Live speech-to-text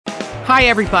Hi,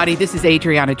 everybody. This is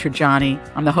Adriana Trajani.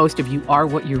 I'm the host of You Are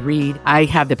What You Read. I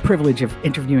have the privilege of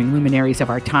interviewing luminaries of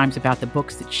our times about the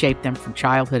books that shaped them from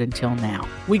childhood until now.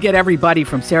 We get everybody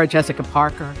from Sarah Jessica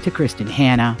Parker to Kristen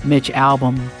Hanna, Mitch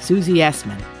Albom, Susie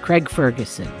Essman, Craig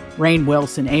Ferguson, Rainn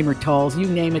Wilson, Amor Tolls, you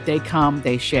name it, they come,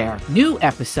 they share. New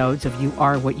episodes of You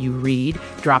Are What You Read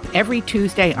drop every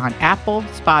Tuesday on Apple,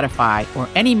 Spotify, or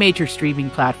any major streaming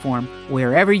platform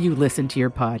wherever you listen to your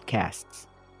podcasts.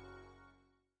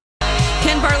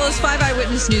 Ken Barlow's 5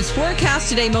 Eyewitness News forecast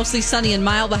today, mostly sunny and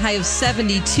mild, a high of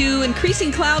 72.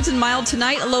 Increasing clouds and mild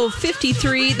tonight, a low of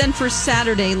 53. Then for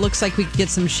Saturday, looks like we could get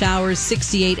some showers,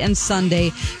 68. And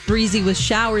Sunday, breezy with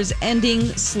showers ending,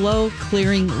 slow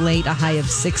clearing late, a high of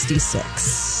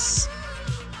 66.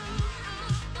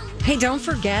 Hey, don't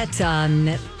forget,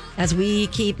 as we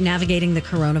keep navigating the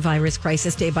coronavirus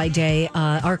crisis day by day,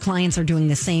 our clients are doing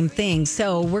the same thing.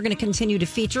 So we're going to continue to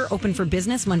feature Open for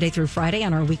Business Monday through Friday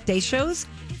on our weekday shows.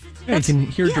 You can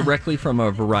hear directly from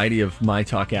a variety of My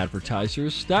Talk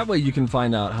advertisers. That way you can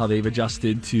find out how they've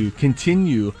adjusted to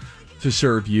continue to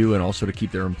serve you and also to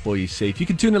keep their employees safe. You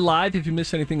can tune in live. If you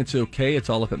miss anything, it's okay. It's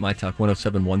all up at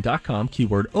mytalk1071.com,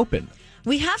 keyword open.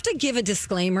 We have to give a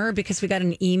disclaimer because we got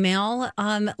an email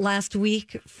last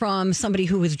week from somebody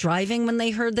who was driving when they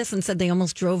heard this and said they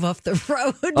almost drove off the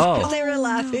road because they were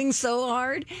laughing so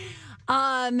hard.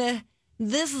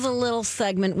 This is a little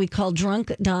segment we call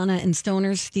Drunk Donna and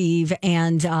Stoner Steve,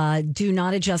 and do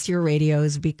not adjust your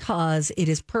radios because it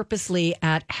is purposely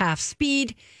at half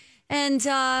speed. And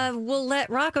we'll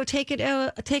let Rocco take it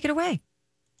away.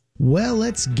 Well,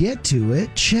 let's get to it.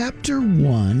 Chapter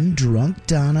 1, Drunk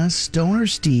Donna, Stoner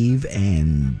Steve,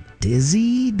 and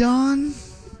Dizzy Dawn?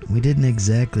 We didn't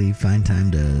exactly find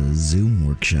time to Zoom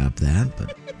workshop that,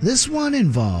 but this one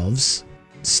involves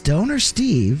Stoner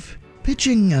Steve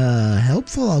pitching a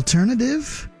helpful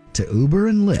alternative to Uber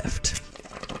and Lyft.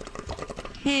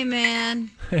 Hey,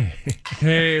 man.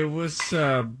 Hey, what's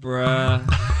up, bruh?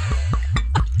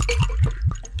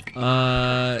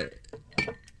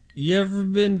 You ever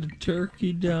been to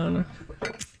Turkey, Donna?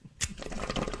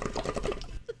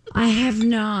 I have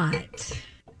not.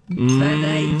 But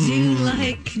I do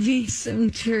like me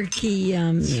some turkey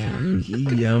yum yum. Turkey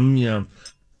yum yum.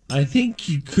 I think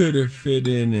you could have fit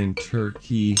in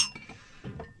Turkey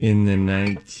in the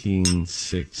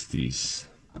 1960s.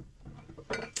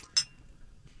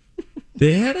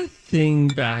 They had a thing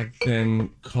back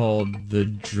then called the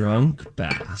drunk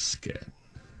basket.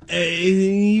 An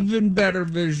even better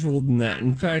visual than that.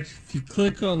 In fact, if you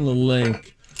click on the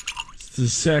link, it's the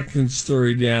second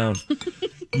story down,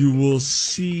 you will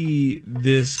see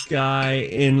this guy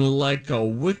in like a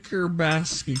wicker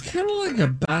basket, kind of like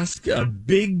a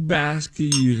big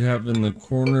basket you'd have in the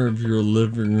corner of your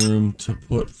living room to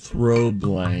put throw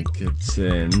blankets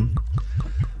in.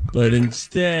 But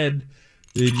instead,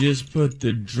 they just put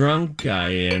the drunk guy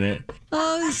in it.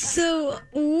 Oh, so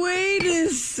wait a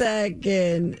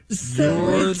second.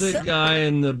 So you're the guy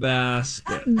in the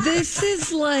basket. This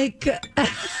is like...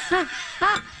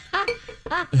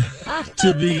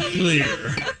 To be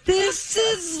clear. This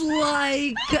is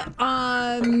like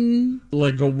a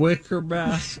wicker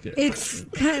basket. It's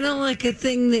kind of like a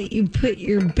thing that you put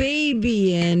your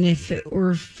baby in if it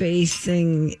were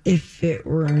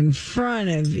in front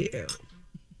of you.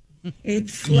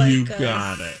 It's like you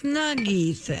got a it.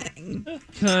 snuggie thing.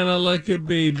 Kind of like a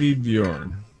baby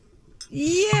Bjorn.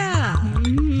 Yeah.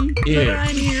 But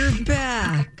on your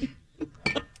back.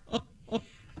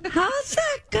 How's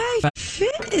that guy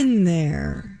fit in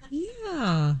there?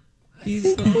 Yeah.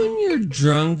 When you're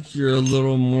drunk, you're a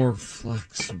little more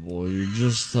flexible. You're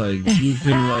just like, you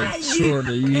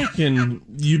can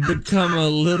you become a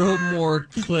little more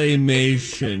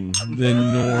claymation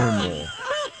than normal.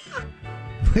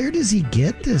 Where does he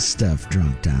get this stuff,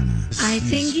 Drunk Donna? I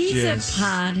think he's a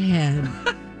pothead.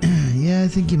 Yeah, I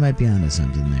think you might be onto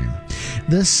something there.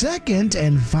 The second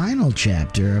and final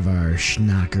chapter of our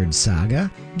schnockered saga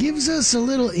gives us a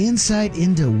little insight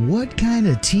into what kind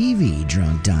of TV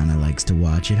Drunk Donna likes to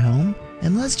watch at home.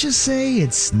 And let's just say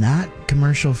it's not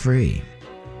commercial free.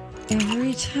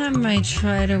 Every time I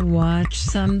try to watch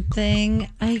something,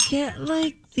 I get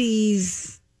like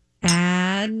these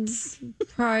ads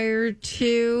prior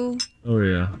to. Oh,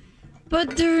 yeah.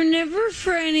 But they're never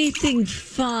for anything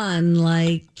fun,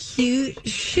 like cute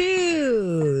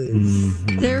shoes.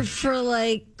 Mm-hmm. They're for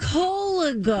like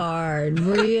Cologuard,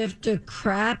 where you have to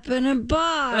crap in a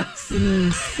box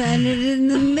and send it in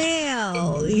the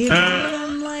mail. You know,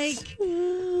 I'm like,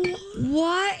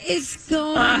 what is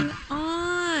going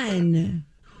on?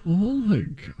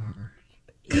 Cologuard.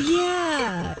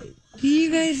 Yeah. Do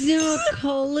you guys know what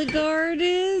Cologuard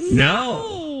is?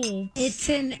 No. It's It's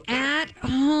an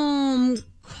at-home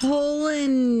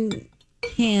colon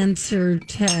cancer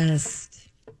test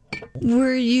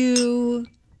where you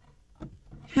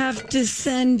have to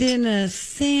send in a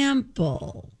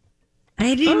sample.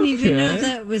 I didn't even know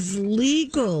that was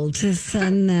legal to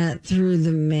send that through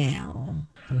the mail.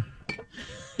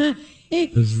 I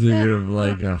was thinking of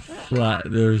like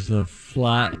there's a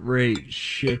flat rate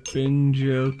shipping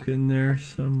joke in there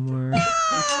somewhere.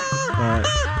 But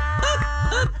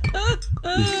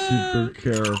be super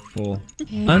careful.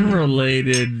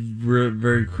 Unrelated,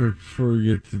 very quick before we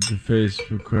get to the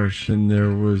Facebook question,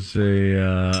 there was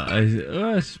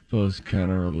I suppose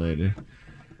kind of related.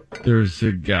 There's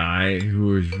a guy who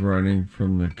was running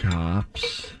from the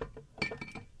cops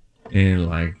and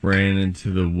like ran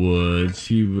into the woods.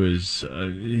 He was,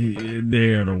 they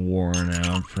had a warrant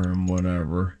out for him,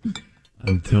 whatever,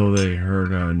 until they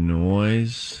heard a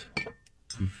noise.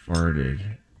 He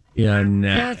farted. Yeah,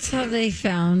 that's how they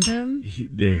found him?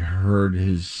 They heard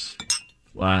his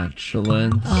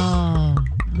flatulence. Oh,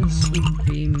 this would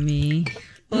be me.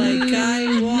 Like,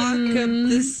 I walk up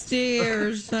the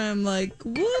stairs, I'm like,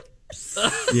 whoops.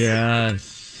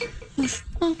 Yes.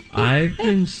 I've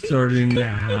been starting to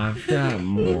have that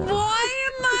more. Why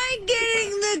am I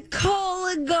getting the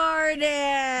Cologuard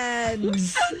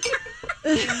ads?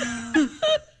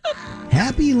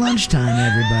 Happy lunchtime,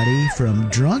 everybody, from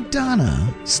Drunk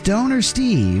Donna, Stoner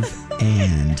Steve,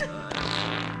 and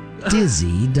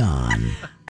Dizzy Don.